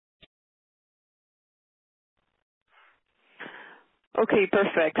Okay,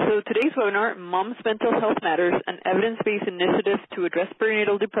 perfect. So today's webinar, Mom's Mental Health Matters, an evidence-based initiative to address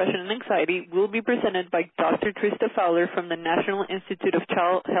perinatal depression and anxiety, will be presented by Dr. Triesta Fowler from the National Institute of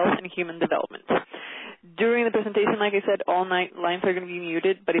Child Health and Human Development. During the presentation, like I said, all lines are going to be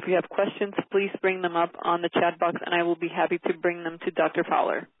muted, but if you have questions, please bring them up on the chat box, and I will be happy to bring them to Dr.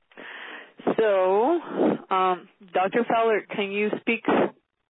 Fowler. So, Dr. Fowler, can you speak?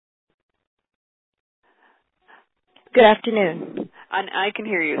 Good afternoon. And I can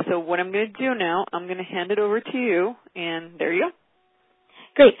hear you. So what I'm going to do now, I'm going to hand it over to you, and there you go.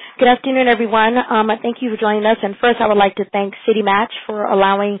 Great. Good afternoon, everyone. Thank you for joining us. And first, I would like to thank City Match for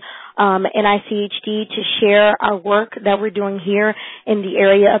allowing NICHD to share our work that we're doing here in the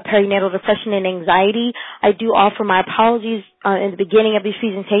area of perinatal depression and anxiety. I do offer my apologies in the beginning of this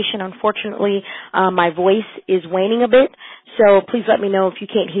presentation. Unfortunately, my voice is waning a bit, so please let me know if you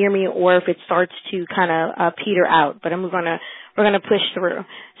can't hear me or if it starts to kind of peter out. But we're going to push through.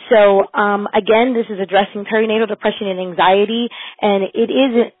 So again, this is addressing perinatal depression and anxiety, and it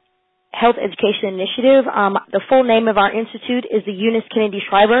is a health education initiative. The full name of our institute is the Eunice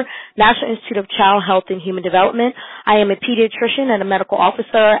Shriver National Institute of Child Health and Human Development. I am a pediatrician and a medical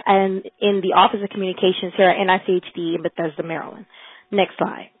officer and in the Office of Communications here at NICHD in Bethesda, Maryland. Next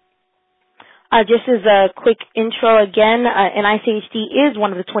slide. Just as a quick intro again, NICHD is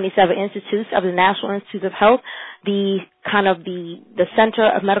one of the 27 institutes of the National Institute of Health, the center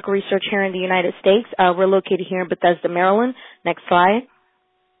of medical research here in the United States. We're located here in Bethesda, Maryland. Next slide.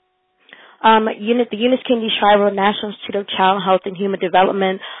 The Eunice Shriver National Institute of Child Health and Human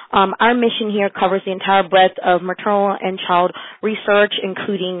Development. Our mission here covers the entire breadth of maternal and child research,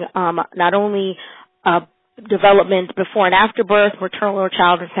 including not only development before and after birth, maternal or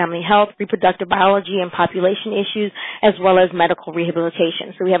child and family health, reproductive biology and population issues, as well as medical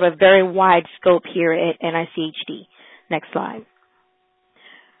rehabilitation. So we have a very wide scope here at NICHD. Next slide.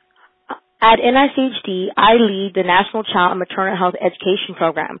 At NICHD, I lead the National Child and Maternal Health Education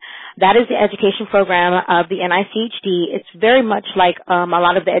Program. That is the education program of the NICHD. It's very much like a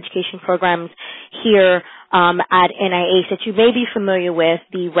lot of the education programs here at NIH that you may be familiar with,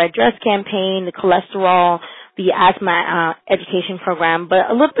 the Red Dress Campaign, the cholesterol, the asthma education program, but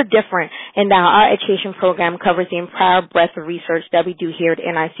a little bit different in that our education program covers the entire breadth of research that we do here at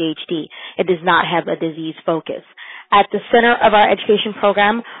NICHD. It does not have a disease focus. At the center of our education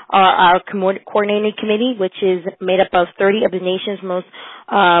program are our coordinating committee, which is made up of 30 of the nation's most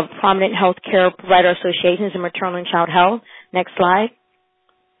prominent healthcare provider associations in maternal and child health. Next slide.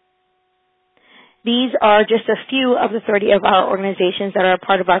 These are just a few of the 30 of our organizations that are a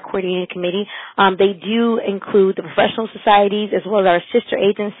part of our coordinating committee. They do include the professional societies as well as our sister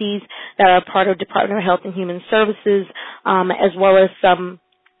agencies that are part of Department of Health and Human Services, as well as some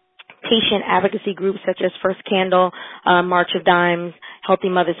patient advocacy groups such as First Candle, March of Dimes, Healthy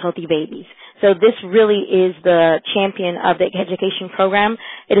Mothers, Healthy Babies. So this really is the champion of the education program.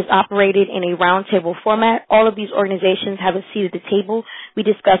 It is operated in a roundtable format. All of these organizations have a seat at the table. We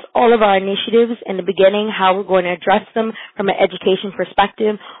discuss all of our initiatives in the beginning, how we're going to address them from an education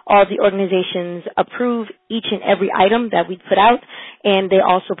perspective. All of the organizations approve each and every item that we put out, and they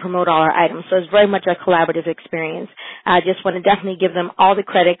also promote all our items. So it's very much a collaborative experience. I just want to definitely give them all the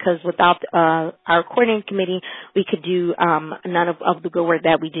credit because without our coordinating committee, we could do none of the good work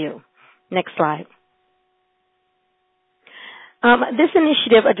that we do. Next slide. This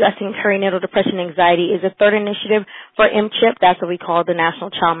initiative addressing perinatal depression and anxiety is a third initiative for MCHIP. That's what we call the National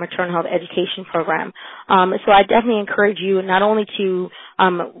Child Maternal Health Education Program. So I definitely encourage you not only to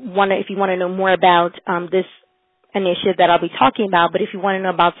if you want to know more about this initiative that I'll be talking about, but if you want to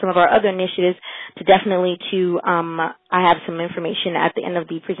know about some of our other initiatives, I have some information at the end of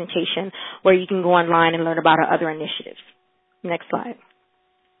the presentation where you can go online and learn about our other initiatives. Next slide.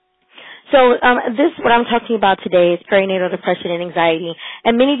 So what I'm talking about today is perinatal depression and anxiety.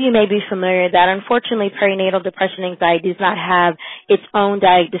 And many of you may be familiar that unfortunately perinatal depression and anxiety does not have its own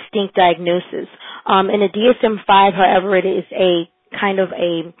distinct diagnosis. In the DSM-5, however, it is a kind of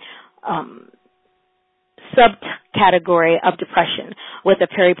a subcategory of depression with a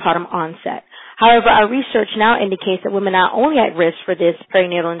peripartum onset. However, our research now indicates that women are not only at risk for this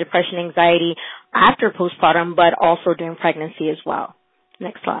perinatal and depression and anxiety after postpartum, but also during pregnancy as well.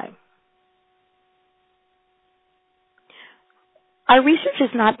 Next slide. Our research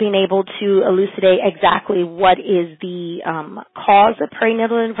has not been able to elucidate exactly what is the cause of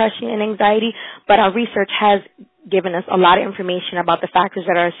perinatal depression and anxiety, but our research has given us a lot of information about the factors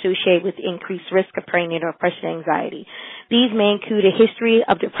that are associated with increased risk of perinatal depression and anxiety. These may include a history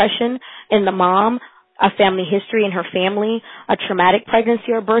of depression in the mom, a family history in her family, a traumatic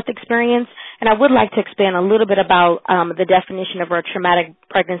pregnancy or birth experience, And I would like to expand a little bit about the definition of a traumatic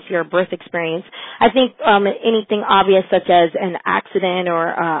pregnancy or birth experience. I think anything obvious such as an accident or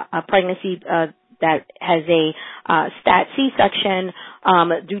a pregnancy that has a stat C-section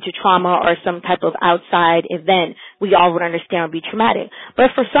due to trauma or some type of outside event, we all would understand would be traumatic.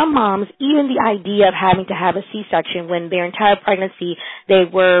 But for some moms, even the idea of having to have a C-section when their entire pregnancy they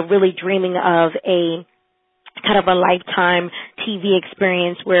were really dreaming of a kind of a lifetime TV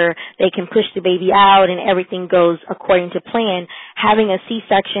experience where they can push the baby out and everything goes according to plan. Having a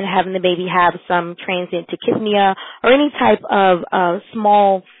C-section, having the baby have some transient tachypnea or any type of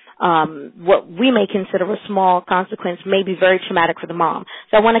small what we may consider a small consequence may be very traumatic for the mom.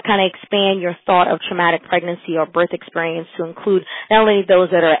 So I want to kind of expand your thought of traumatic pregnancy or birth experience to include not only those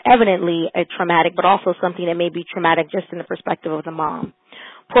that are evidently traumatic, but also something that may be traumatic just in the perspective of the mom.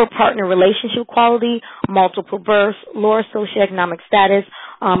 Poor partner relationship quality, multiple births, lower socioeconomic status,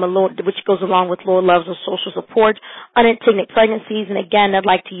 which goes along with lower levels of social support, unintended pregnancies, and again, I'd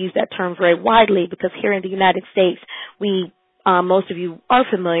like to use that term very widely because here in the United States, most of you are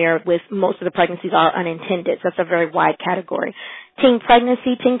familiar with most of the pregnancies are unintended, so that's a very wide category. Teen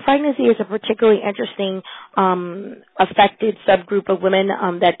pregnancy. Teen pregnancy is a particularly interesting affected subgroup of women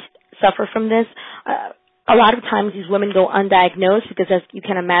that suffer from this. A lot of times these women go undiagnosed because, as you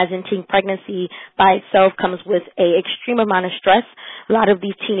can imagine, teen pregnancy by itself comes with an extreme amount of stress. A lot of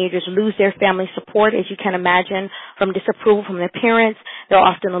these teenagers lose their family support, as you can imagine, from disapproval from their parents. They're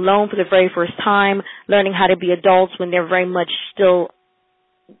often alone for the very first time, learning how to be adults when they're very much still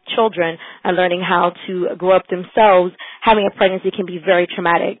children and learning how to grow up themselves. Having a pregnancy can be very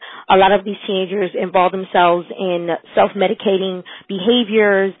traumatic. A lot of these teenagers involve themselves in self-medicating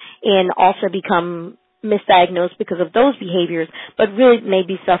behaviors and also become misdiagnosed because of those behaviors, but really may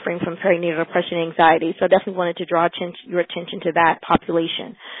be suffering from perinatal depression and anxiety. So I definitely wanted to draw your attention to that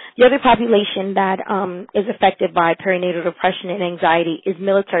population. The other population that is affected by perinatal depression and anxiety is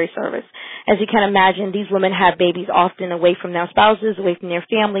military service. As you can imagine, these women have babies often away from their spouses, away from their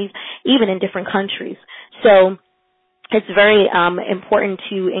families, even in different countries. So it's very important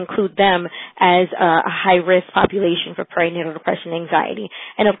to include them as a high-risk population for perinatal depression and anxiety,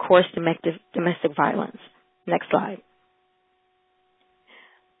 and, of course, domestic violence. Next slide.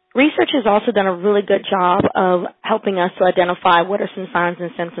 Research has also done a really good job of helping us to identify what are some signs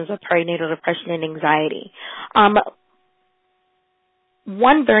and symptoms of perinatal depression and anxiety.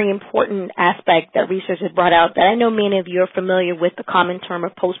 One very important aspect that research has brought out that I know many of you are familiar with the common term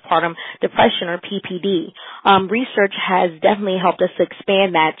of postpartum depression or PPD. Research has definitely helped us to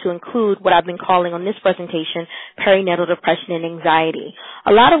expand that to include what I've been calling on this presentation perinatal depression and anxiety.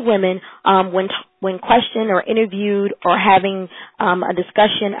 A lot of women, when questioned or interviewed or having a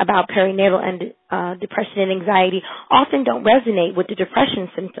discussion about perinatal and depression and anxiety, often don't resonate with the depression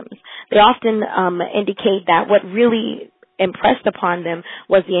symptoms. They often indicate that what really impressed upon them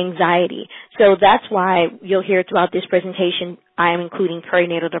was the anxiety. So that's why you'll hear throughout this presentation I am including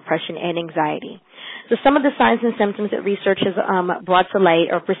perinatal depression and anxiety. So some of the signs and symptoms that research has brought to light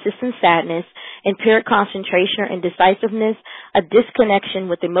are persistent sadness, impaired concentration or indecisiveness, a disconnection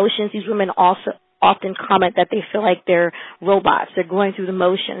with emotions. These women also often comment that they feel like they're robots. They're going through the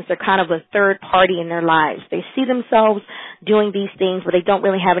motions. They're kind of a third party in their lives. They see themselves doing these things, but they don't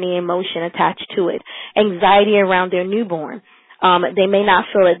really have any emotion attached to it. Anxiety around their newborn. They may not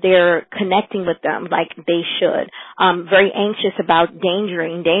feel that they're connecting with them like they should. Very anxious about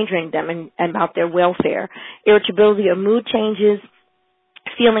endangering them and about their welfare. Irritability or mood changes.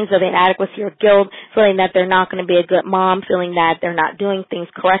 Feelings of inadequacy or guilt, feeling that they're not going to be a good mom, feeling that they're not doing things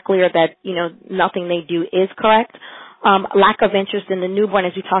correctly or that, nothing they do is correct. Lack of interest in the newborn,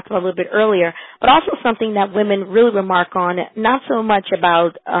 as we talked about a little bit earlier, but also something that women really remark on, not so much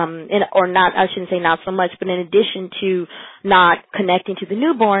about, I shouldn't say not so much, but in addition to not connecting to the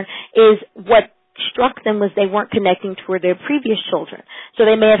newborn, is what struck them was they weren't connecting toward their previous children. So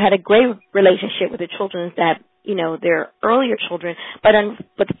they may have had a great relationship with the children that their earlier children, but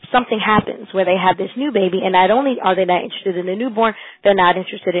something happens where they have this new baby, and not only are they not interested in the newborn, they're not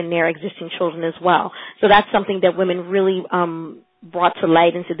interested in their existing children as well. So that's something that women really brought to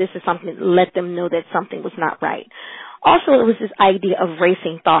light, and so this is something that let them know that something was not right. Also, it was this idea of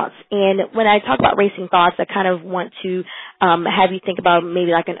racing thoughts. And when I talk about racing thoughts, I kind of want to have you think about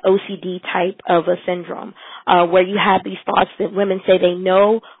maybe like an OCD type of a syndrome, where you have these thoughts that women say they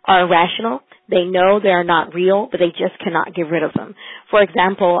know are irrational. They know they're not real, but they just cannot get rid of them. For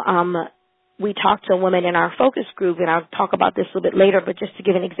example, we talked to a woman in our focus group, and I'll talk about this a little bit later, but just to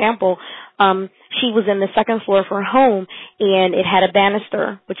give an example, she was in the second floor of her home, and it had a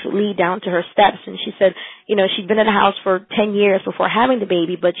banister, which would lead down to her steps, and she said, she'd been in the house for 10 years before having the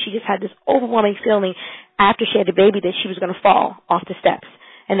baby, but she just had this overwhelming feeling after she had the baby that she was going to fall off the steps,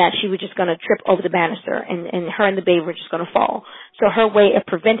 and that she was just going to trip over the banister, and her and the baby were just going to fall. So her way of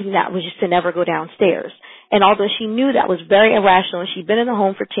preventing that was just to never go downstairs. And although she knew that was very irrational, and she'd been in the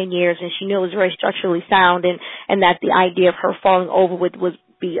home for 10 years, and she knew it was very structurally sound, and that the idea of her falling over would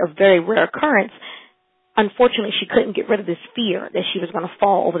be a very rare occurrence, unfortunately she couldn't get rid of this fear that she was going to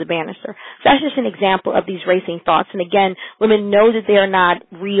fall over the banister. So that's just an example of these racing thoughts. And again, women know that they are not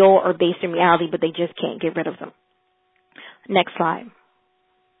real or based in reality, but they just can't get rid of them. Next slide.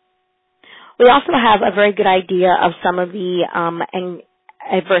 We also have a very good idea of some of the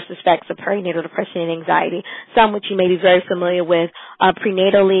adverse effects of perinatal depression and anxiety, some which you may be very familiar with.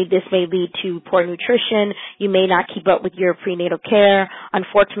 Prenatally, this may lead to poor nutrition. You may not keep up with your prenatal care.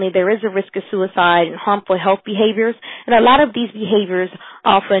 Unfortunately, there is a risk of suicide and harmful health behaviors, and a lot of these behaviors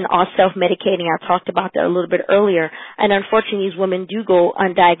often are self-medicating. I talked about that a little bit earlier, and unfortunately, these women do go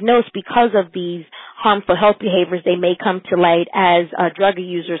undiagnosed because of these harmful health behaviors. They may come to light as drug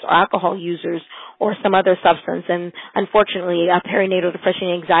users or alcohol users or some other substance. And unfortunately, perinatal depression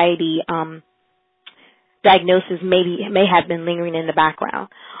and anxiety diagnosis may have been lingering in the background.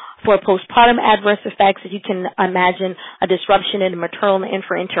 For postpartum adverse effects, as you can imagine, a disruption in the maternal and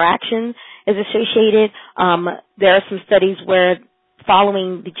infant interaction is associated. There are some studies where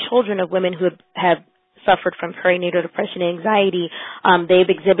following the children of women who have suffered from perinatal depression and anxiety, they've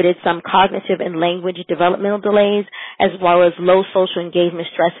exhibited some cognitive and language developmental delays, as well as low social engagement,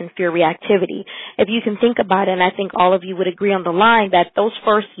 stress, and fear reactivity. If you can think about it, and I think all of you would agree on the line, that those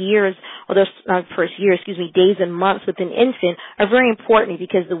days and months with an infant are very important,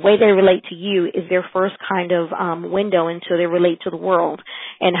 because the way they relate to you is their first kind of window into they relate to the world,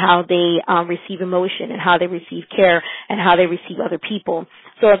 and how they receive emotion, and how they receive care, and how they receive other people.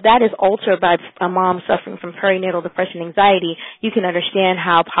 So if that is altered by a mom suffering from perinatal depression and anxiety, you can understand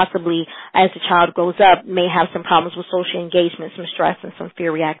how possibly as the child grows up may have some problems with social engagement, some stress, and some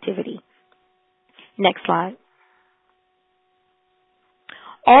fear reactivity. Next slide.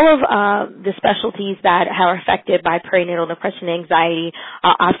 All of the specialties that are affected by perinatal depression and anxiety,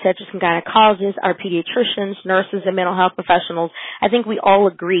 obstetricians and gynecologists, our pediatricians, nurses, and mental health professionals, I think we all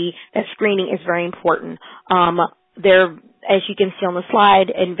agree that screening is very important. There, as you can see on the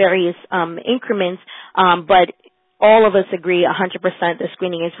slide, in various increments, but all of us agree 100% that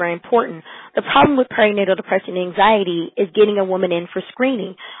screening is very important. The problem with perinatal depression and anxiety is getting a woman in for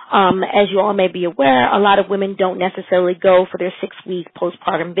screening. As you all may be aware, a lot of women don't necessarily go for their 6-week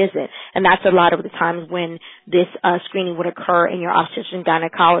postpartum visit, and that's a lot of the times when this screening would occur in your obstetrician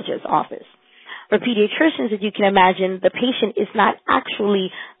gynecologist's office. For pediatricians, as you can imagine, the patient is not actually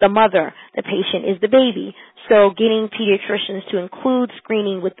the mother. The patient is the baby. So getting pediatricians to include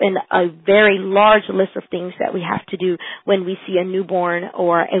screening within a very large list of things that we have to do when we see a newborn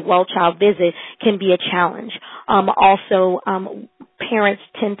or a well child visit can be a challenge. Also, parents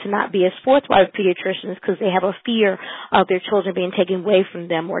tend to not be as forthright with pediatricians because they have a fear of their children being taken away from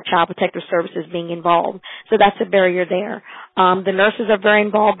them or child protective services being involved. So that's a barrier there. The nurses are very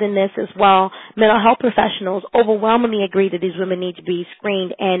involved in this as well. Mental health professionals overwhelmingly agree that these women need to be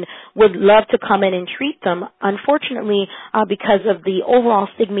screened and would love to come in and treat them. Unfortunately, because of the overall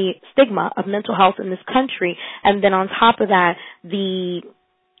stigma of mental health in this country, and then on top of that,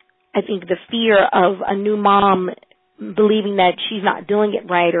 I think the fear of a new mom believing that she's not doing it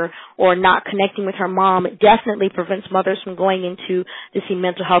right or not connecting with her mom definitely prevents mothers from going into to see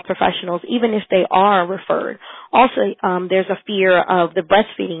mental health professionals, even if they are referred. Also, there's a fear of the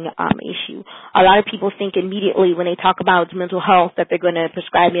breastfeeding issue. A lot of people think immediately when they talk about mental health that they're going to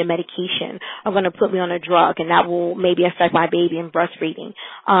prescribe me a medication or going to put me on a drug, and that will maybe affect my baby in breastfeeding.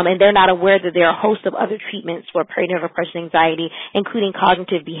 And they're not aware that there are a host of other treatments for perinatal depression and anxiety, including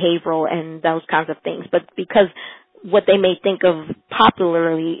cognitive, behavioral, and those kinds of things. But because what they may think of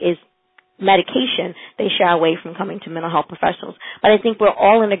popularly is medication, they shy away from coming to mental health professionals. But I think we're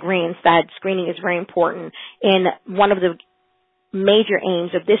all in agreement that screening is very important. And one of the major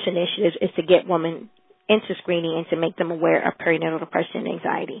aims of this initiative is to get women into screening and to make them aware of perinatal depression and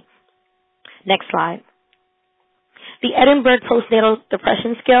anxiety. Next slide. The Edinburgh Postnatal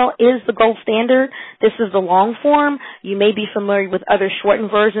Depression Scale is the gold standard. This is the long form. You may be familiar with other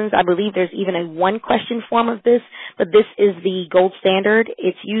shortened versions. I believe there's even a one-question form of this, but this is the gold standard.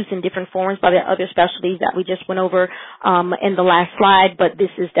 It's used in different forms by the other specialties that we just went over in the last slide, but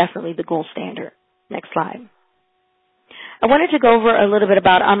this is definitely the gold standard. Next slide. I wanted to go over a little bit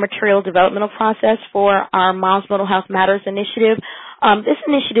about our material developmental process for our Mom's Mental Health Matters initiative. This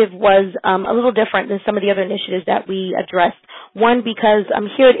initiative was a little different than some of the other initiatives that we addressed. One, because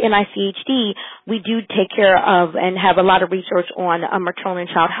here at NICHD, we do take care of and have a lot of research on maternal and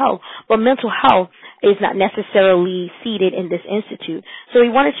child health, but mental health is not necessarily seated in this institute. So we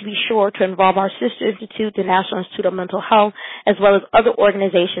wanted to be sure to involve our sister institute, the National Institute of Mental Health, as well as other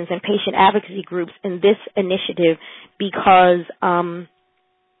organizations and patient advocacy groups in this initiative because, and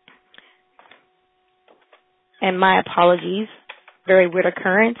my apologies, very weird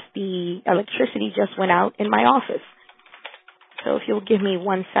occurrence, the electricity just went out in my office. So if you'll give me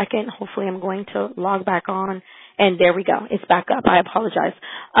 1 second, hopefully I'm going to log back on. And there we go. It's back up. I apologize.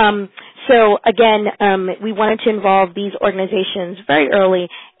 So again, we wanted to involve these organizations very early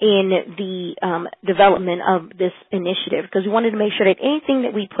in the development of this initiative because we wanted to make sure that anything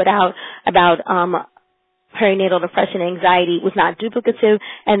that we put out about perinatal depression and anxiety was not duplicative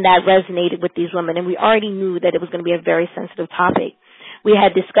and that resonated with these women. And we already knew that it was going to be a very sensitive topic. We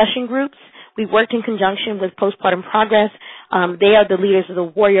had discussion groups. We worked in conjunction with Postpartum Progress. They are the leaders of the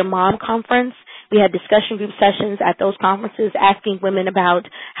Warrior Mom Conference. We had discussion group sessions at those conferences asking women about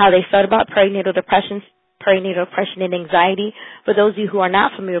how they felt about perinatal depression and anxiety. For those of you who are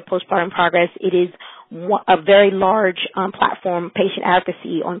not familiar with Postpartum Progress, it is a very large platform, patient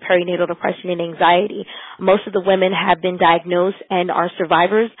advocacy on perinatal depression and anxiety. Most of the women have been diagnosed and are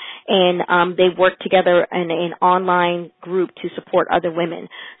survivors, and they work together in an online group to support other women.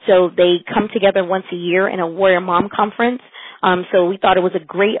 So they come together once a year in a Warrior Mom Conference. So we thought it was a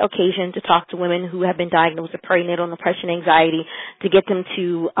great occasion to talk to women who have been diagnosed with perinatal depression and anxiety to get them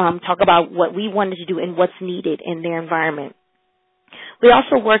to talk about what we wanted to do and what's needed in their environment. We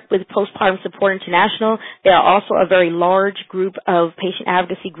also work with Postpartum Support International. They are also a very large group of patient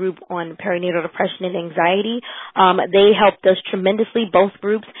advocacy group on perinatal depression and anxiety. They helped us tremendously, both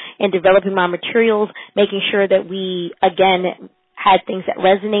groups, in developing my materials, making sure that we, again, had things that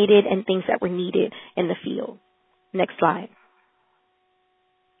resonated and things that were needed in the field. Next slide.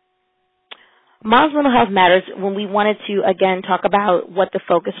 Mom's Mental Health Matters, when we wanted to, again, talk about what the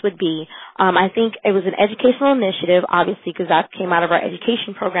focus would be, I think it was an educational initiative, obviously, because that came out of our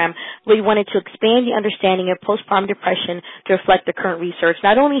education program. We wanted to expand the understanding of postpartum depression to reflect the current research,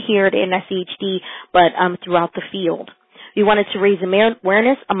 not only here at NICHD, but throughout the field. We wanted to raise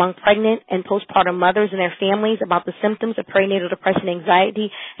awareness among pregnant and postpartum mothers and their families about the symptoms of perinatal depression and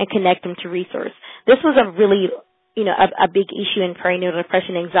anxiety and connect them to resource. This was a really a big issue in perinatal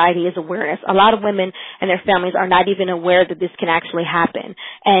depression and anxiety is awareness. A lot of women and their families are not even aware that this can actually happen.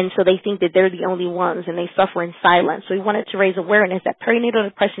 And so they think that they're the only ones and they suffer in silence. So we wanted to raise awareness that perinatal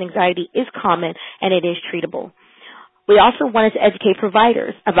depression and anxiety is common and it is treatable. We also wanted to educate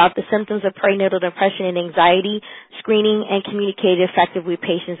providers about the symptoms of perinatal depression and anxiety, screening, and communicate effectively with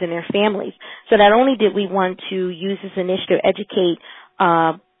patients and their families. So not only did we want to use this initiative to educate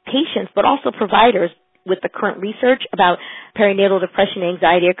patients, but also providers with the current research about perinatal depression and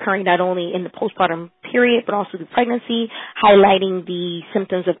anxiety occurring not only in the postpartum period but also the pregnancy, highlighting the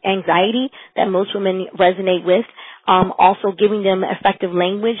symptoms of anxiety that most women resonate with, also giving them effective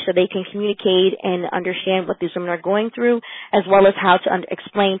language so they can communicate and understand what these women are going through, as well as how to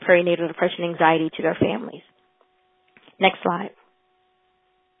explain perinatal depression and anxiety to their families. Next slide.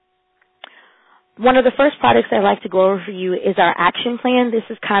 One of the first projects I'd like to go over for you is our action plan. This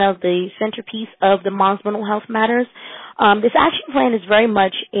is kind of the centerpiece of the Mom's Mental Health Matters. This action plan is very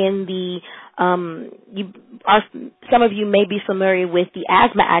much in the, some of you may be familiar with the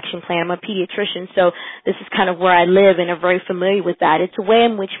asthma action plan. I'm a pediatrician, so this is kind of where I live and are very familiar with that. It's a way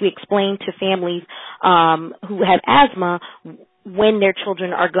in which we explain to families who have asthma when their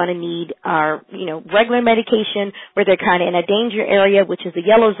children are going to need our, regular medication, where they're kind of in a danger area, which is the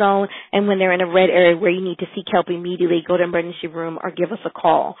yellow zone, and when they're in a red area where you need to seek help immediately, go to the emergency room or give us a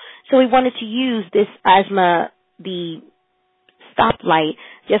call. So we wanted to use this asthma, the stoplight,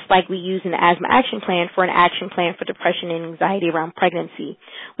 just like we use in the asthma action plan for an action plan for depression and anxiety around pregnancy.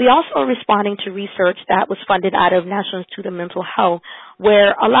 We also are responding to research that was funded out of National Institute of Mental Health,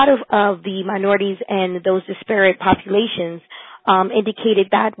 where a lot of the minorities and those disparate populations indicated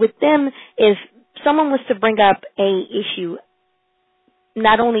that with them, if someone was to bring up a issue,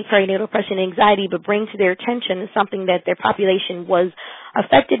 not only perinatal depression and anxiety, but bring to their attention something that their population was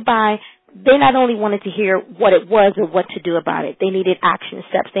affected by, they not only wanted to hear what it was or what to do about it. They needed action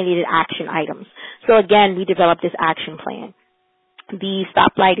steps. They needed action items. So again, we developed this action plan. The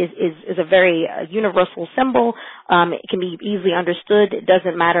stoplight is a very universal symbol. It can be easily understood. It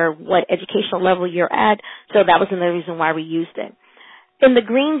doesn't matter what educational level you're at. So that was another reason why we used it. In the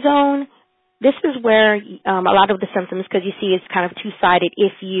green zone, This is where a lot of the symptoms, because you see it's kind of two-sided,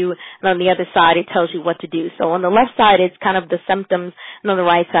 and on the other side it tells you what to do. So on the left side it's kind of the symptoms, and on the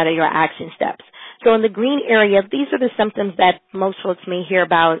right side are your action steps. So in the green area, these are the symptoms that most folks may hear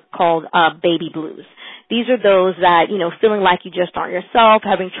about called baby blues. These are those that, feeling like you just aren't yourself,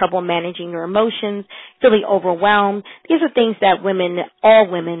 having trouble managing your emotions, feeling overwhelmed. These are things that all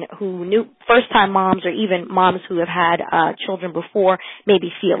women who first-time moms or even moms who have had children before may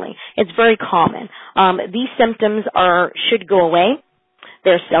be feeling. It's very common. These symptoms should go away.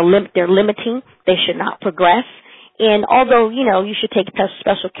 They're limiting. They should not progress. And although, you should take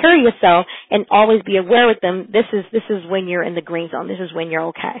special care of yourself and always be aware of them, this is when you're in the green zone. This is when you're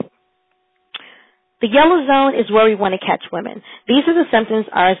okay. The yellow zone is where we want to catch women. These are the symptoms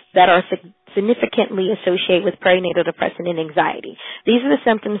that are significantly associated with perinatal depression and anxiety. These are the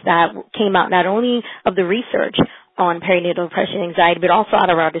symptoms that came out not only of the research on perinatal depression and anxiety, but also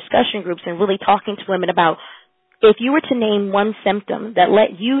out of our discussion groups and really talking to women about if you were to name one symptom that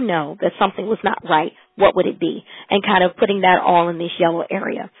let you know that something was not right, what would it be? And kind of putting that all in this yellow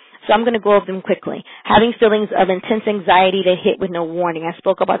area. So I'm going to go over them quickly. Having feelings of intense anxiety that hit with no warning. I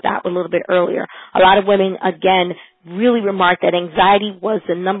spoke about that a little bit earlier. A lot of women, again, really remarked that anxiety was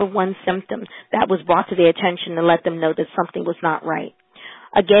the number one symptom that was brought to their attention to let them know that something was not right.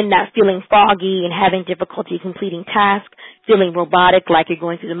 Again, that feeling foggy and having difficulty completing tasks, feeling robotic like you're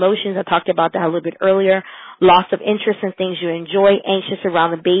going through the motions. I talked about that a little bit earlier. Loss of interest in things you enjoy, anxious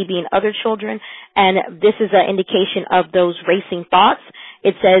around the baby and other children. And this is an indication of those racing thoughts.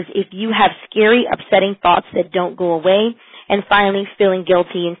 It says if you have scary, upsetting thoughts that don't go away. And finally, feeling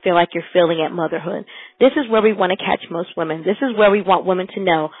guilty and feel like you're failing at motherhood. This is where we want to catch most women. This is where we want women to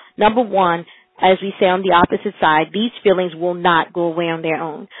know, number one, as we say on the opposite side, these feelings will not go away on their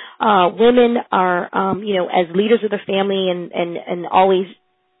own. Women are, as leaders of the family and always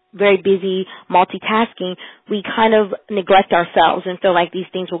very busy multitasking, we kind of neglect ourselves and feel like these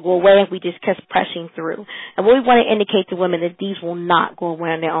things will go away if we just keep pressing through. And we want to indicate to women that these will not go away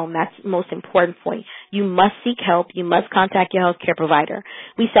on their own. That's the most important point. You must seek help. You must contact your healthcare provider.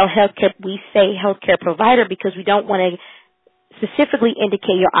 We say healthcare provider because we don't want to specifically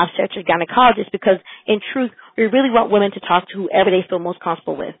indicate your obstetric gynecologist because, in truth, we really want women to talk to whoever they feel most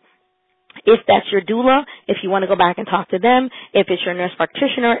comfortable with. If that's your doula, if you want to go back and talk to them, if it's your nurse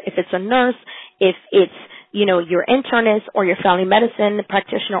practitioner, if it's a nurse, if it's, your internist or your family medicine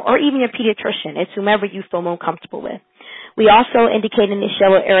practitioner or even your pediatrician, it's whomever you feel more comfortable with. We also indicate in this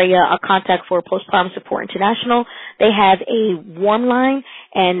yellow area a contact for Postpartum Support International. They have a warm line,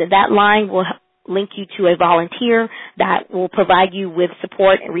 and that line will link you to a volunteer that will provide you with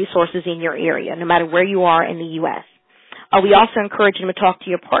support and resources in your area, no matter where you are in the U.S. We also encourage them to talk to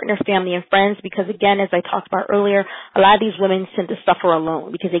your partner, family, and friends because, again, as I talked about earlier, a lot of these women tend to suffer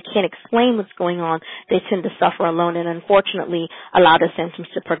alone because they can't explain what's going on. They tend to suffer alone and, unfortunately, allow the symptoms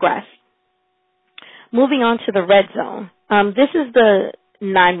to progress. Moving on to the red zone. This is the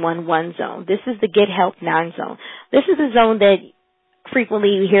 911 zone. This is the Get Help 9 zone. This is a zone that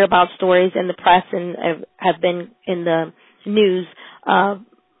frequently we hear about stories in the press and have been in the news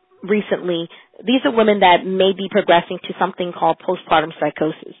recently. These are women that may be progressing to something called postpartum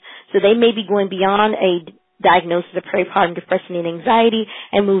psychosis. So they may be going beyond a diagnosis of postpartum depression and anxiety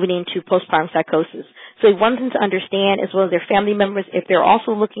and moving into postpartum psychosis. So we want them to understand, as well as their family members, if they're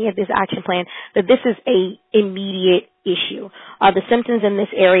also looking at this action plan, that this is a immediate issue. The symptoms in this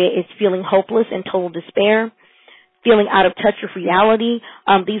area is feeling hopeless and total despair, feeling out of touch with reality.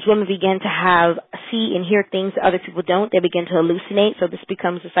 These women begin to see and hear things that other people don't. They begin to hallucinate, so this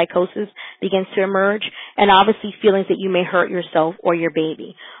becomes a psychosis, begins to emerge, and obviously feelings that you may hurt yourself or your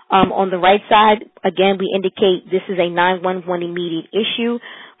baby. On the right side, again, we indicate this is a 911 immediate issue.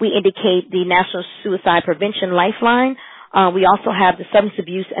 We indicate the National Suicide Prevention Lifeline. We also have the Substance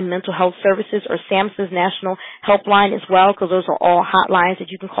Abuse and Mental Health Services, or SAMHSA's National Helpline as well, because those are all hotlines that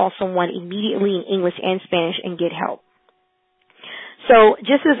you can call someone immediately in English and Spanish and get help. So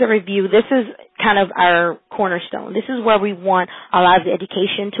just as a review, this is kind of our cornerstone. This is where we want a lot of the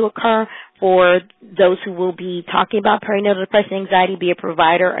education to occur for those who will be talking about perinatal depression and anxiety, be a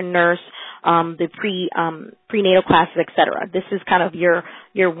provider, a nurse, the prenatal classes, etc. This is kind of your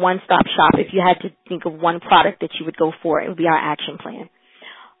one-stop shop. If you had to think of one product that you would go for, it would be our action plan.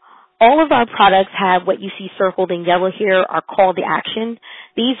 All of our products have what you see circled in yellow here are call to action.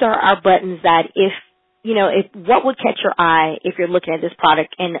 These are our buttons that if what would catch your eye if you're looking at this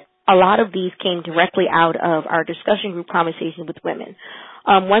product, and a lot of these came directly out of our discussion group conversation with women.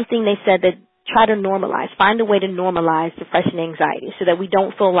 One thing they said that try to find a way to normalize depression and anxiety so that we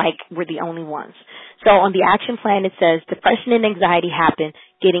don't feel like we're the only ones. So on the action plan, it says depression and anxiety happen,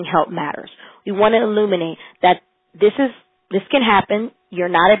 getting help matters. We want to illuminate that this can happen. You're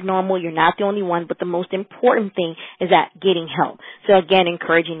not abnormal. You're not the only one. But the most important thing is that getting help. So again,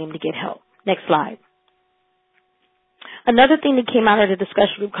 encouraging them to get help. Next slide. Another thing that came out of the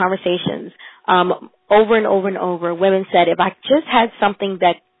discussion group conversations, over and over and over, women said, if I just had something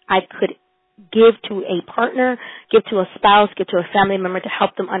that I could give to a partner, give to a spouse, give to a family member to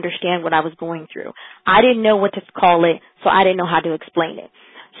help them understand what I was going through. I didn't know what to call it, so I didn't know how to explain it.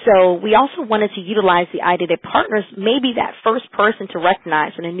 So we also wanted to utilize the idea that partners may be that first person to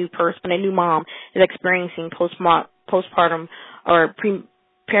recognize when a new mom is experiencing postpartum or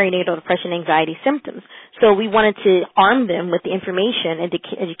perinatal depression anxiety symptoms. So we wanted to arm them with the information and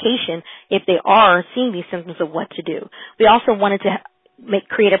education if they are seeing these symptoms of what to do. We also wanted to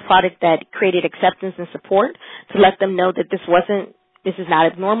create a product that created acceptance and support to let them know that this is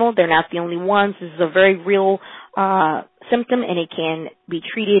not abnormal. They're not the only ones. This is a very real symptom, and it can be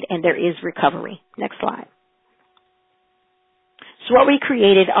treated, and there is recovery. Next slide. So what we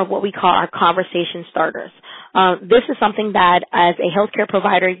created are what we call our conversation starters. This is something that, as a healthcare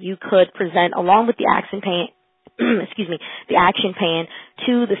provider, you could present along with the action plan, the action plan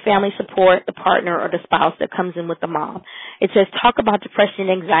to the family support, the partner, or the spouse that comes in with the mom. It says, talk about depression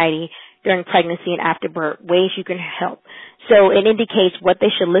and anxiety during pregnancy and after birth, ways you can help. So it indicates what they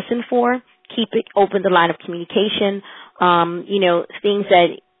should listen for, keep it open, the line of communication, things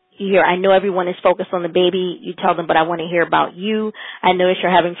that you hear. I know everyone is focused on the baby. You tell them, but I want to hear about you. I notice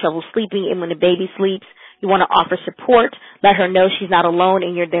you're having trouble sleeping, and when the baby sleeps, you want to offer support, let her know she's not alone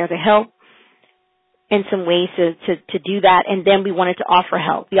and you're there to help. In some ways to do that, and then we wanted to offer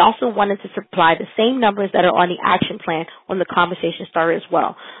help. We also wanted to supply the same numbers that are on the action plan on the conversation starter as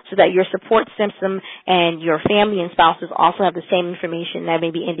well, so that your support system and your family and spouses also have the same information that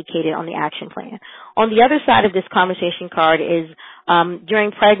may be indicated on the action plan. On the other side of this conversation card is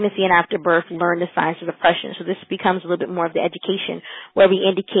during pregnancy and after birth, learn the signs of depression. So this becomes a little bit more of the education where we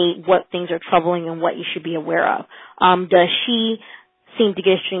indicate what things are troubling and what you should be aware of. Does she seem to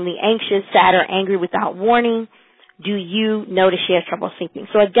get extremely anxious, sad, or angry without warning? Do you notice she has trouble sleeping?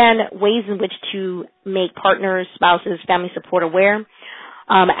 So again, ways in which to make partners, spouses, family support aware.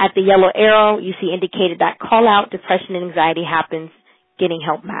 At the yellow arrow, you see indicated that call out, depression, and anxiety happens, getting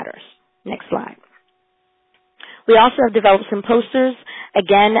help matters. Next slide. We also have developed some posters,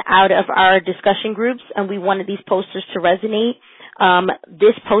 again, out of our discussion groups, and we wanted these posters to resonate.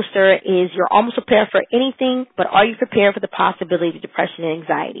 This poster is, you're almost prepared for anything, but are you prepared for the possibility of depression and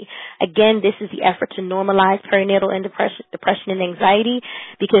anxiety? Again, this is the effort to normalize perinatal and depression and anxiety,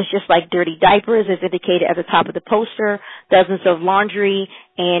 because just like dirty diapers, as indicated at the top of the poster, dozens of laundry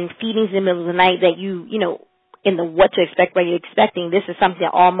and feedings in the middle of the night that in the what to expect, what you're expecting, this is something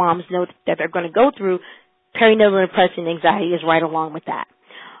that all moms know that they're going to go through. Perinatal depression and anxiety is right along with that.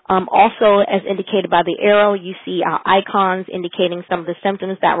 Also, as indicated by the arrow, you see our icons indicating some of the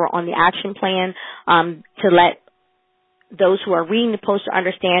symptoms that were on the action plan to let those who are reading the poster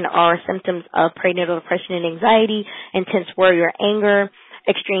understand are symptoms of perinatal depression and anxiety, intense worry or anger,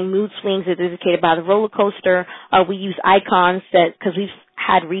 extreme mood swings as indicated by the roller coaster. We use icons because we've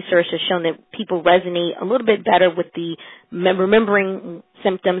had research has shown that people resonate a little bit better with the remembering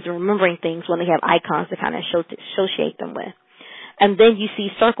symptoms and remembering things when they have icons to kind of associate them with. And then you see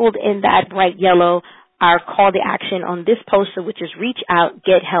circled in that bright yellow our call to action on this poster, which is reach out,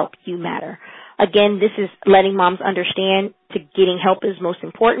 get help, you matter. Again, this is letting moms understand to getting help is most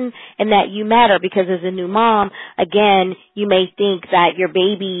important and that you matter, because as a new mom, again, you may think that your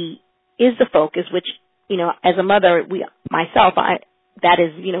baby is the focus, which, as a mother, that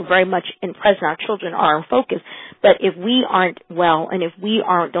is, very much in present. Our children are our focus. But if we aren't well and if we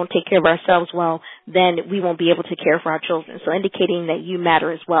don't take care of ourselves well, then we won't be able to care for our children. So indicating that you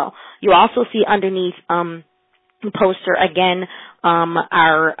matter as well. You also see underneath the poster, again,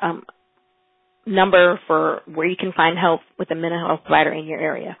 our number for where you can find help with a mental health provider in your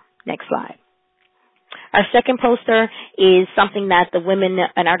area. Next slide. Our second poster is something that the women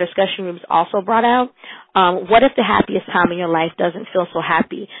in our discussion rooms also brought out. What if the happiest time in your life doesn't feel so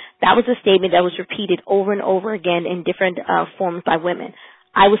happy? That was a statement that was repeated over and over again in different forms by women.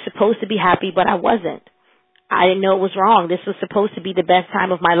 I was supposed to be happy, but I wasn't. I didn't know it was wrong. This was supposed to be the best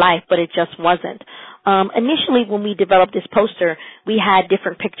time of my life, but it just wasn't. Initially, when we developed this poster, we had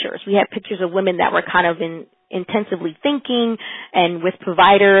different pictures. We had pictures of women that were kind of intensively thinking and with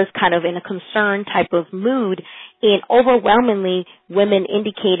providers kind of in a concerned type of mood. And overwhelmingly, women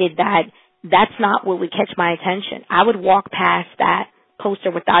indicated that that's not what would catch my attention. I would walk past that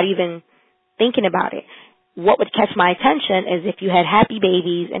poster without even thinking about it. What would catch my attention is if you had happy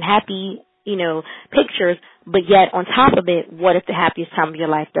babies and happy pictures, but yet on top of it, what if the happiest time of your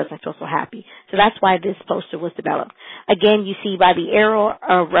life doesn't feel so happy? So that's why this poster was developed. Again, you see by the arrow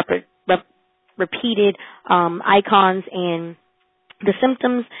repeated icons and the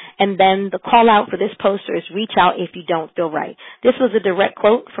symptoms, and then the call out for this poster is reach out if you don't feel right. This was a direct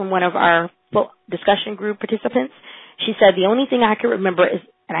quote from one of our discussion group participants. She said, the only thing I can remember is,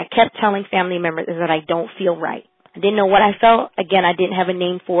 and I kept telling family members, is that I don't feel right. I didn't know what I felt. Again, I didn't have a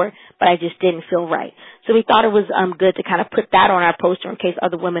name for it, but I just didn't feel right. So we thought it was good to kind of put that on our poster in case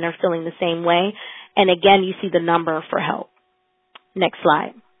other women are feeling the same way. And again, you see the number for help. Next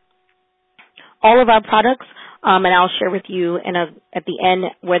slide. All of our products, and I'll share with you at the end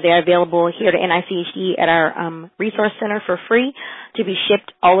where they're available here at NICHD at our resource center for free to be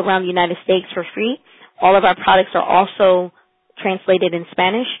shipped all around the United States for free. All of our products are also translated in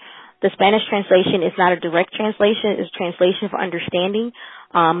Spanish. The Spanish translation is not a direct translation. It's a translation for understanding.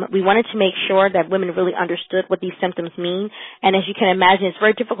 We wanted to make sure that women really understood what these symptoms mean. And as you can imagine, it's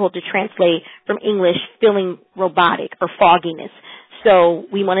very difficult to translate from English feeling robotic or fogginess. So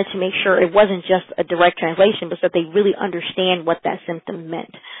we wanted to make sure it wasn't just a direct translation, but so that they really understand what that symptom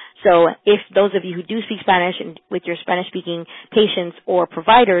meant. So if those of you who do speak Spanish and with your Spanish-speaking patients or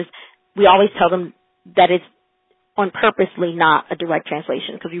providers, we always tell them that it's on purposely not a direct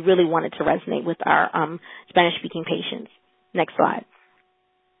translation because we really wanted to resonate with our Spanish-speaking patients. Next slide.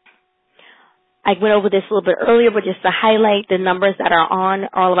 I went over this a little bit earlier, but just to highlight the numbers that are on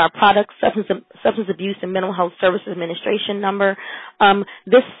all of our products, Substance Abuse and Mental Health Services Administration number.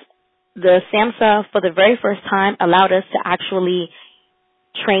 The SAMHSA, for the very first time, allowed us to actually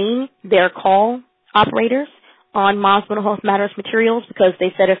train their call operators on Mom's Mental Health Matters materials because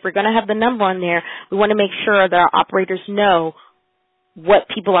they said if we're going to have the number on there, we want to make sure that our operators know what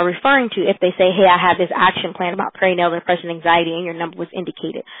people are referring to if they say, hey, I have this action plan about perinatal depression and anxiety, and your number was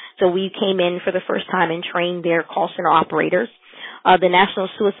indicated. So we came in for the first time and trained their call center operators. The National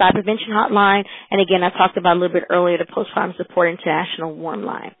Suicide Prevention Hotline, and again, I talked about a little bit earlier, the Postpartum Support International Warm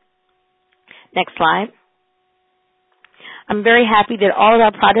Line. Next slide. I'm very happy that all of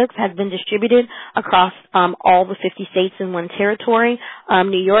our products have been distributed across all the 50 states in one territory.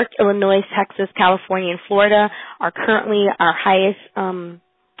 New York, Illinois, Texas, California, and Florida are currently our highest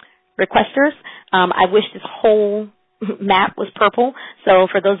requesters. I wish this whole map was purple. So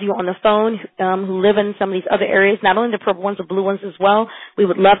for those of you on the phone who live in some of these other areas, not only the purple ones, the blue ones as well, we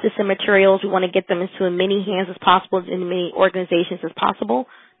would love to send materials. We want to get them into as many hands as possible, in as many organizations as possible.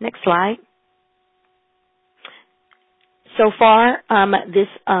 Next slide. So far, this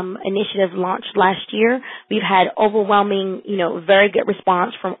initiative launched last year. We've had overwhelming, very good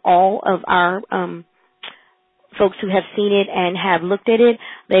response from all of our folks who have seen it and have looked at it.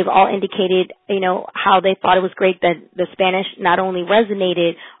 They've all indicated, how they thought it was great that the Spanish not only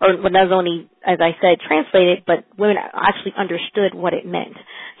resonated or not only, as I said, translated, but women actually understood what it meant.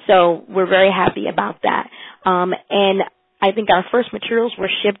 So we're very happy about that. And I think our first materials were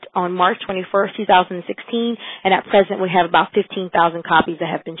shipped on March 21st, 2016, and at present we have about 15,000 copies that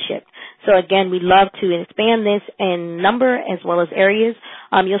have been shipped. So again, we'd love to expand this in number as well as areas.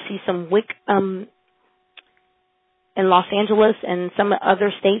 You'll see some WIC in Los Angeles and some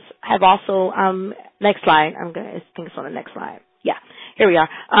other states have also, next slide, I think it's on the next slide. Yeah, here we are.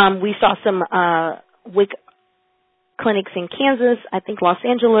 We saw some WIC clinics in Kansas, I think Los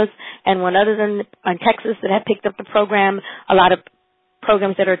Angeles, and one other than Texas that have picked up the program. A lot of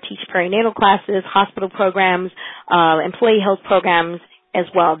programs that are teach perinatal classes, hospital programs, employee health programs as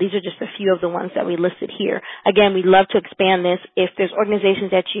well. These are just a few of the ones that we listed here. Again, we'd love to expand this. If there's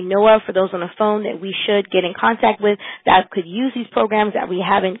organizations that you know of, for those on the phone that we should get in contact with that could use these programs that we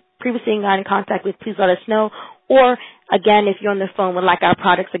haven't previously gotten in contact with, please let us know. Or, again, if you're on the phone would like our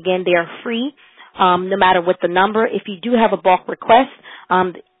products, again, they are free. No matter what the number. If you do have a bulk request,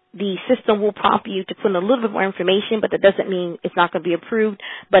 the system will prompt you to put in a little bit more information, but that doesn't mean it's not going to be approved,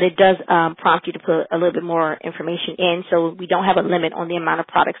 but it does prompt you to put a little bit more information in, so we don't have a limit on the amount of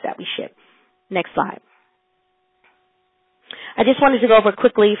products that we ship. Next slide. I just wanted to go over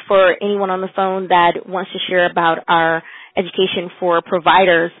quickly for anyone on the phone that wants to share about our education for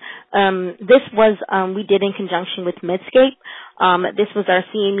providers. This was, we did in conjunction with Medscape. This was our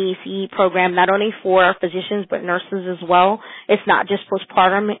CME CE program, not only for our physicians, but nurses as well. It's not just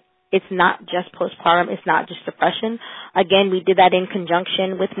postpartum. It's not just postpartum. It's not just depression. Again, we did that in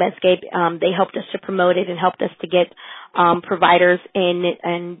conjunction with Medscape. They helped us to promote it and helped us to get providers in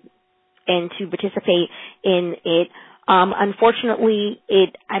and to participate in it. Unfortunately,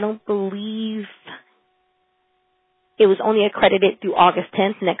 I don't believe it was only accredited through August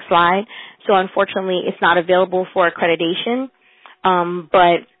 10th. Next slide. So unfortunately, it's not available for accreditation.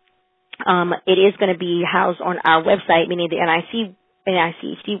 But It is going to be housed on our website, meaning the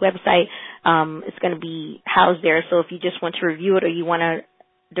NICHD website. It's going to be housed there. So if you just want to review it or you want to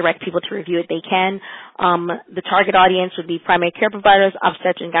direct people to review it, they can. The target audience would be primary care providers,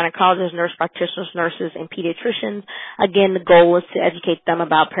 obstetricians and gynecologists, nurse practitioners, nurses, and pediatricians. Again, the goal is to educate them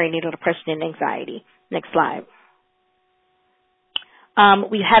about perinatal depression and anxiety. Next slide.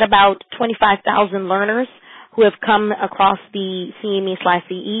 We've had about 25,000 learners who have come across the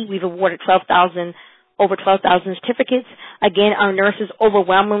CME/CE. We've awarded over 12,000 certificates. Again, our nurses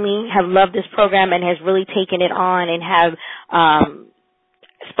overwhelmingly have loved this program and has really taken it on and have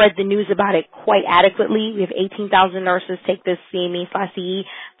spread the news about it quite adequately. We have 18,000 nurses take this CME/CE,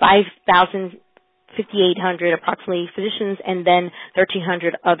 5,800 approximately physicians, and then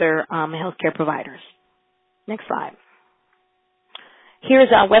 1,300 other healthcare providers. Next slide.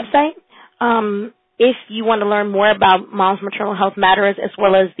 Here's our website. If you want to learn more about Mom's Maternal Health Matters as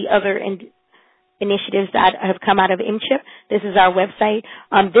well as the other initiatives that have come out of MCHIP, this is our website.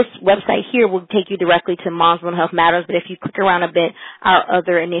 This website here will take you directly to Mom's Mental Health Matters, but if you click around a bit, our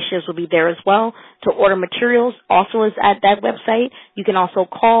other initiatives will be there as well. To order materials also is at that website. You can also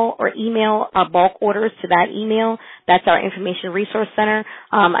call or email our bulk orders to that email. That's our Information Resource Center.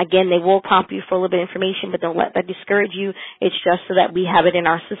 Again, they will prompt you for a little bit of information, but don't let that discourage you. It's just so that we have it in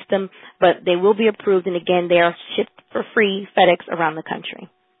our system, but they will be approved, and again, they are shipped for free FedEx around the country.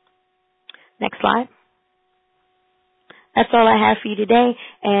 Next slide. That's all I have for you today,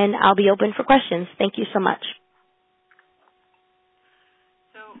 and I'll be open for questions. Thank you so much.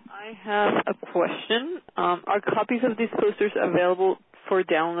 So I have a question. Are copies of these posters available for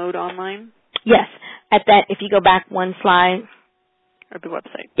download online? Yes. At that, if you go back one slide. Or the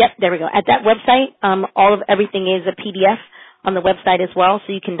website. Yep, there we go. At that website, everything is a PDF on the website as well,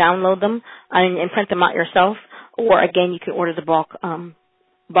 so you can download them and print them out yourself. Or, again, you can order the bulk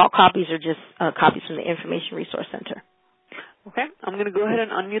copies or just copies from the Information Resource Center. Okay. I'm going to go ahead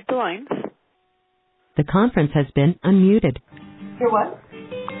and unmute the lines. The conference has been unmuted. Hear what?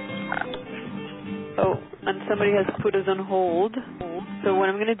 Oh, and somebody has put us on hold. So what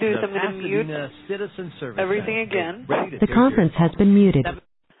I'm going to do is I'm going to mute everything again. The conference has been muted.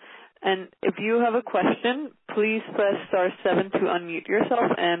 And if you have a question, please press *7 to unmute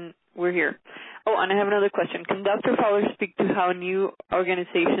yourself, and we're here. Oh, and I have another question. Can Dr. Fowler speak to how new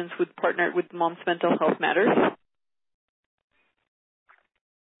organizations would partner with Mom's Mental Health Matters?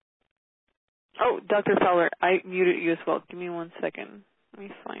 Oh, Dr. Fowler, I muted you as well. Give me 1 second. Let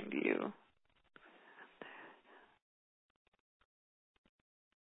me find you.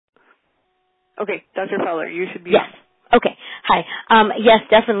 Okay, Dr. Fowler, you should be. Yes. Okay. Hi. Yes,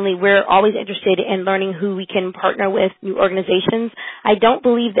 definitely. We're always interested in learning who we can partner with, new organizations. I don't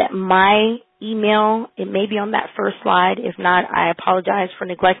believe that my email, it may be on that first slide. If not, I apologize for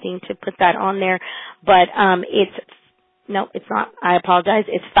neglecting to put that on there. But no, it's not. I apologize.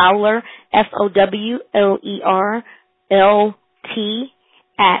 It's Fowler, FOWLERLT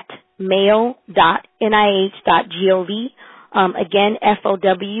 @mail.nih.gov. Again,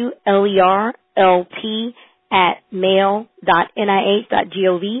 FOWLERLT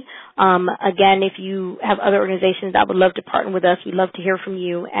 @mail.nih.gov. Again, if you have other organizations that would love to partner with us, we'd love to hear from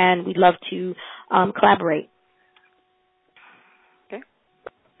you, and we'd love to collaborate. Okay.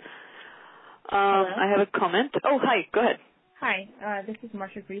 I have a comment. Oh, hi. Go ahead. Hi. This is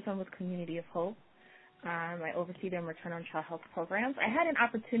Marsha Greaves. I'm with Community of Hope. I oversee their maternal and child health programs. I had an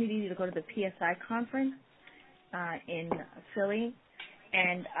opportunity to go to the PSI conference in Philly,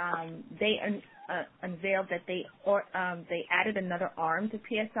 and they unveiled that they added another arm to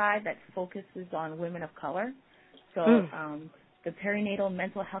PSI that focuses on women of color. So the Perinatal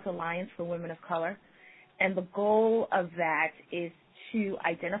Mental Health Alliance for Women of Color. And the goal of that is to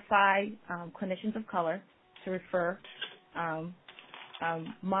identify clinicians of color to refer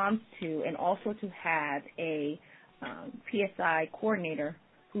moms to, and also to have a PSI coordinator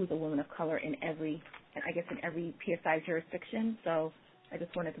who's a woman of color in every PSI jurisdiction. So I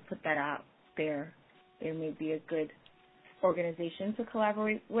just wanted to put that out there. There may be a good organization to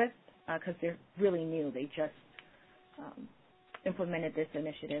collaborate with because they're really new. They just implemented this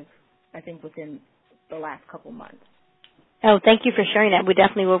initiative, I think, within the last couple months. Oh, thank you for sharing that. We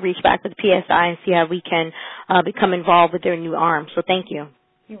definitely will reach back with PSI and see how we can become involved with their new arm. So thank you.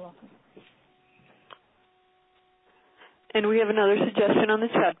 You're welcome. And we have another suggestion on the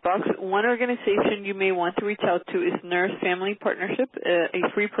chat box. One organization you may want to reach out to is Nurse Family Partnership, a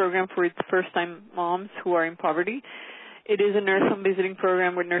free program for first-time moms who are in poverty. It is a nurse home visiting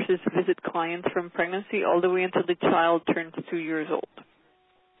program where nurses visit clients from pregnancy all the way until the child turns 2 years old.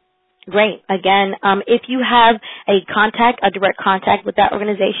 Great. Again, if you have a direct contact with that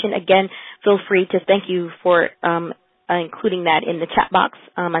organization, again, feel free to thank you for including that in the chat box.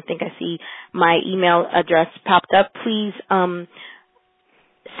 I think I see my email address popped up. Please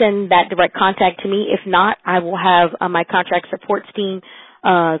send that direct contact to me. If not, I will have my contract supports team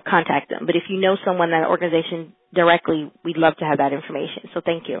contact them. But if you know someone in that organization directly, we'd love to have that information. So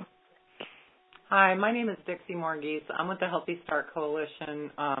thank you. Hi, my name is Dixie Morgese. I'm with the Healthy Start Coalition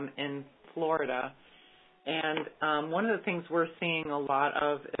in Florida. And one of the things we're seeing a lot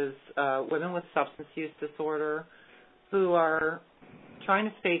of is women with substance use disorder who are trying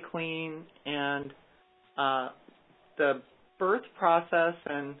to stay clean, and the birth process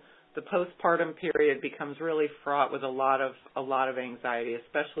and the postpartum period becomes really fraught with a lot of anxiety,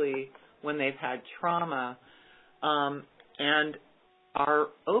 especially when they've had trauma. And our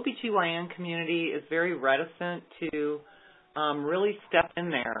OBGYN community is very reticent to really step in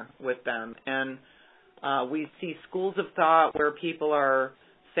there with them. And we see schools of thought where people are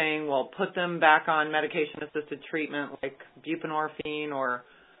saying, well, put them back on medication-assisted treatment like buprenorphine or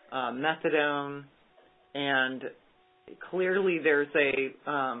methadone. And clearly there's a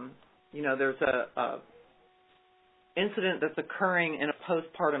incident that's occurring in a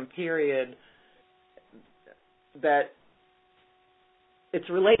postpartum period that it's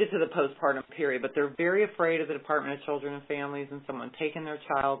related to the postpartum period, but they're very afraid of the Department of Children and Families and someone taking their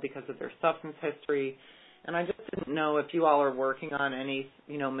child because of their substance history. And I just didn't know if you all are working on any,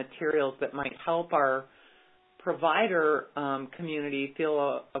 materials that might help our provider community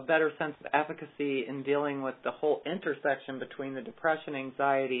feel a better sense of efficacy in dealing with the whole intersection between the depression,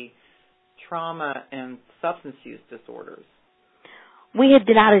 anxiety, trauma, and substance use disorders. We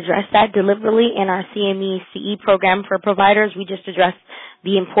did not address that deliberately in our CME CE program for providers. We just addressed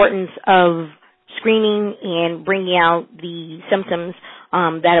the importance of screening and bringing out the symptoms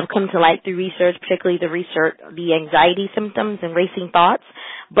that have come to light through research, particularly the anxiety symptoms and racing thoughts.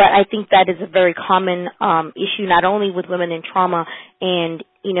 But I think that is a very common issue, not only with women in trauma and,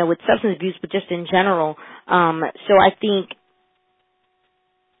 with substance abuse, but just in general. So I think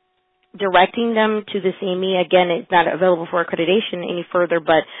directing them to the CME, again, it's not available for accreditation any further,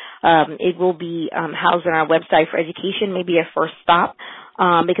 but it will be housed on our website for education, maybe a first stop,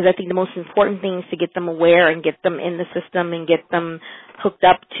 because I think the most important thing is to get them aware and get them in the system and get them hooked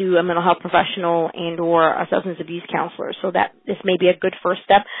up to a mental health professional and or a substance abuse counselor. So that this may be a good first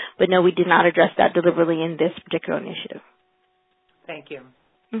step, but no, we did not address that deliberately in this particular initiative. Thank you.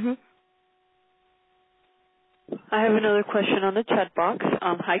 Mm-hmm. I have another question on the chat box.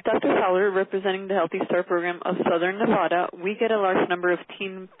 Hi, Dr. Fowler, representing the Healthy Start program of Southern Nevada. We get a large number of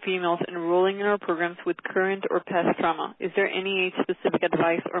teen females enrolling in our programs with current or past trauma. Is there any age-specific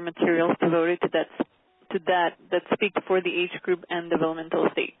advice or materials devoted to that speak for the age group and developmental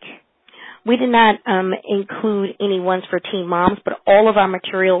stage? We did not include any ones for teen moms, but all of our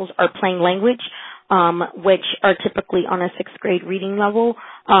materials are plain language, which are typically on a 6th grade reading level.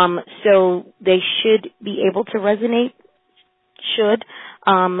 So they should be able to resonate,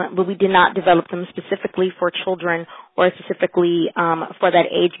 but we did not develop them specifically for children or specifically for that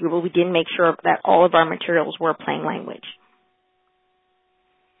age group. But we did make sure that all of our materials were plain language.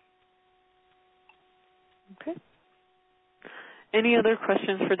 Okay. Any other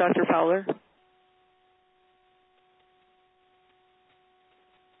questions for Dr. Fowler?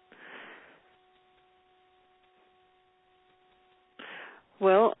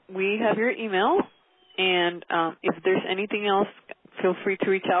 Well, we have your email, and if there's anything else, feel free to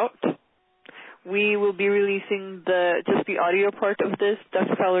reach out. We will be releasing just the audio part of this.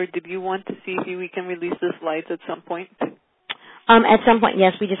 Dr. Fowler, did you want to see if we can release the slides at some point? At some point,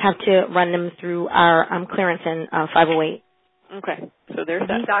 yes. We just have to run them through our clearance in 508. Okay, so there's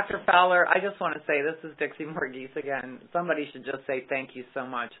that. Dr. Fowler, I just want to say, this is Dixie Morgese again. Somebody should just say thank you so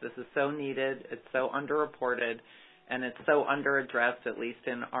much. This is so needed. It's so underreported. And it's so underaddressed, at least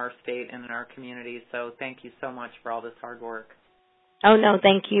in our state and in our community. So thank you so much for all this hard work. Oh, no,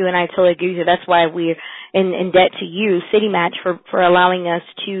 thank you, and I totally agree with you. That's why we're in debt to you, CityMatch, for allowing us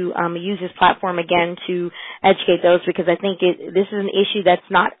to use this platform again to educate those, because I think this is an issue that's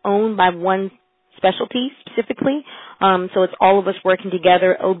not owned by one specialty specifically. So it's all of us working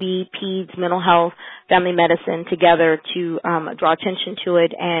together, OB, peds, mental health, family medicine, together to draw attention to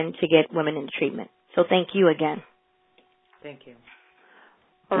it and to get women into treatment. So thank you again. Thank you.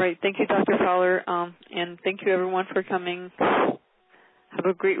 All right. Thank you, Dr. Fowler, and thank you, everyone, for coming. Have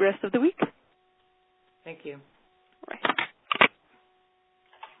a great rest of the week. Thank you. All right.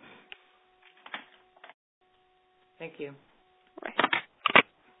 Thank you. All right.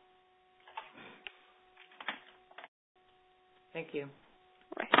 Thank you. All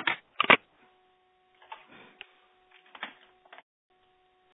right.